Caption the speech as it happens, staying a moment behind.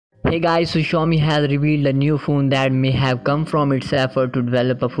Hey guys, so Xiaomi has revealed a new phone that may have come from its effort to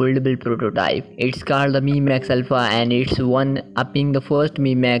develop a foldable prototype. It's called the Mi Max Alpha and it's one-upping the first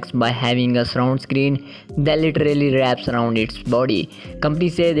Mi Max by having a surround screen that literally wraps around its body. Company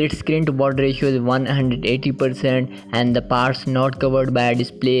says its screen to body ratio is 180% and the parts not covered by a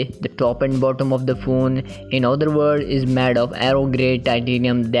display. The top and bottom of the phone, in other words, is made of aero-grade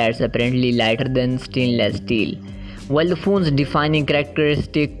titanium that's apparently lighter than stainless steel. While the phone's defining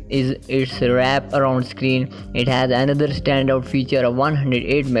characteristic is its wrap around screen, it has another standout feature, a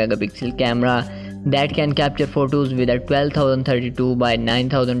 108 megapixel camera that can capture photos with a 12032 by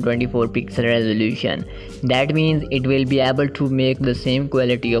 9024 pixel resolution. That means it will be able to make the same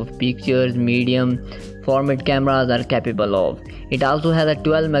quality of pictures medium format cameras are capable of. It also has a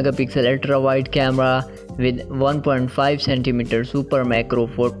 12 megapixel ultra wide camera with 1.5 cm super macro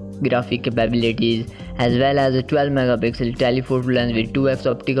photographic capabilities, as well as a 12 megapixel telephoto lens with 2x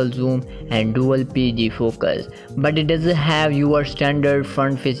optical zoom and dual PG focus. But it doesn't have your standard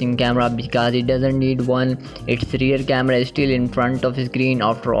front facing camera because it doesn't need one. Its rear camera is still in front of the screen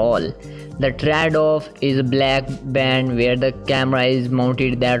after all. The trade-off is a black band where the camera is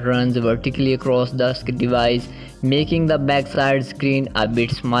mounted that runs vertically across the device, making the backside screen a bit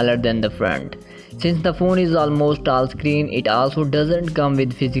smaller than the front. Since the phone is almost all screen, it also doesn't come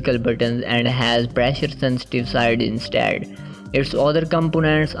with physical buttons and has pressure sensitive side instead. Its other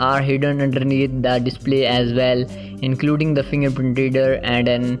components are hidden underneath the display as well, including the fingerprint reader and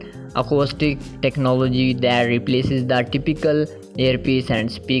an acoustic technology that replaces the typical earpiece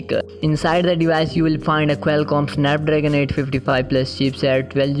and speaker. Inside the device you will find a Qualcomm Snapdragon 855 Plus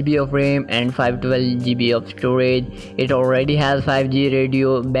chipset, 12GB of RAM and 512GB of storage. It already has 5G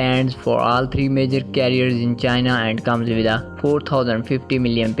radio bands for all three major carriers in China and comes with a 4050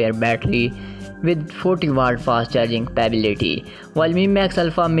 mAh battery with 40-watt fast charging capability. While Mi Max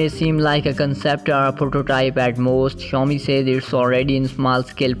Alpha may seem like a concept or a prototype at most, Xiaomi says it's already in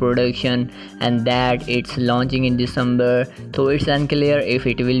small-scale production and that it's launching in December, so it's unclear if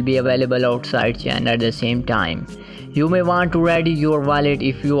it will be available outside China at the same time. You may want to ready your wallet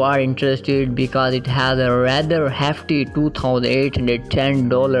if you are interested because it has a rather hefty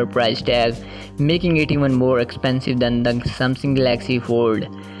 $2,810 price tag, making it even more expensive than the Samsung Galaxy Fold.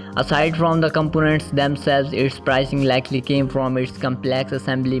 Aside from the components themselves, its pricing likely came from its complex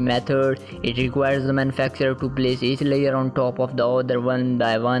assembly method. It requires the manufacturer to place each layer on top of the other one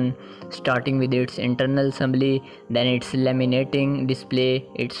by one, starting with its internal assembly, then its laminating display,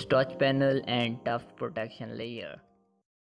 its touch panel and tough protection layer.